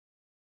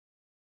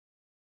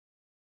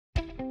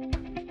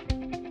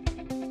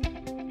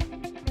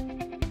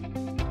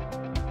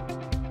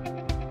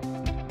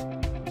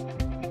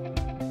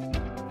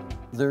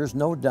There's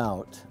no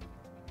doubt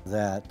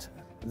that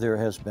there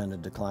has been a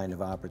decline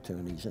of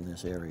opportunities in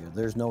this area.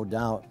 There's no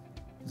doubt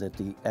that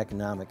the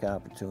economic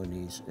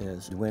opportunities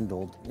has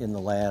dwindled in the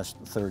last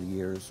 30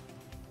 years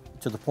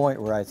to the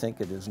point where I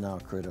think it is now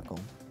critical.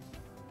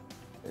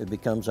 It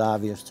becomes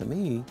obvious to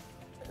me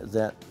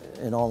that,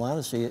 in all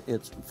honesty,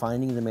 it's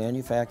finding the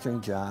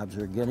manufacturing jobs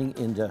or getting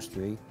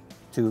industry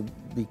to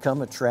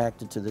become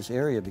attracted to this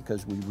area,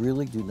 because we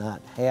really do not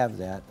have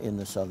that in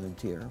the southern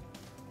tier.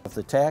 If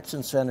the tax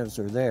incentives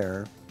are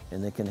there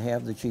and they can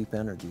have the cheap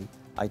energy,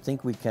 I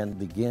think we can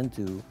begin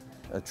to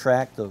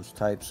attract those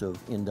types of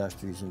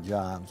industries and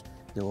jobs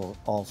that will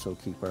also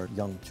keep our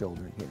young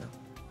children here.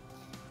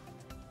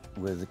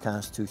 With the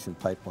Constitution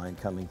pipeline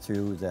coming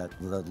through, that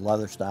the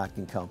leather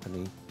stocking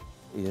company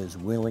is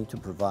willing to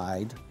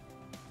provide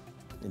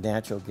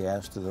natural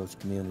gas to those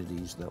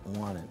communities that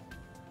want it.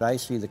 I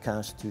see the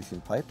Constitution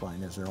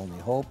pipeline as their only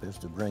hope, is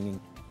to bringing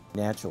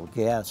natural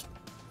gas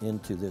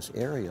into this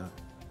area,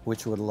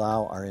 which would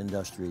allow our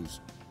industries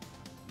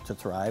to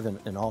thrive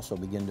and also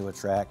begin to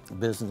attract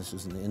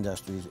businesses and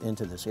industries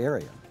into this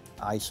area.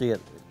 I see it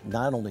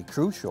not only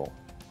crucial,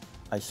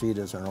 I see it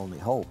as our only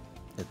hope.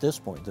 At this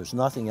point, there's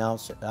nothing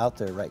else out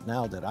there right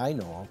now that I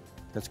know of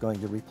that's going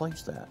to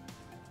replace that.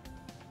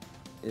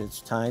 It's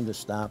time to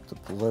stop the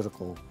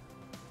political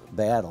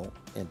battle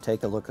and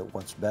take a look at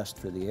what's best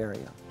for the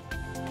area.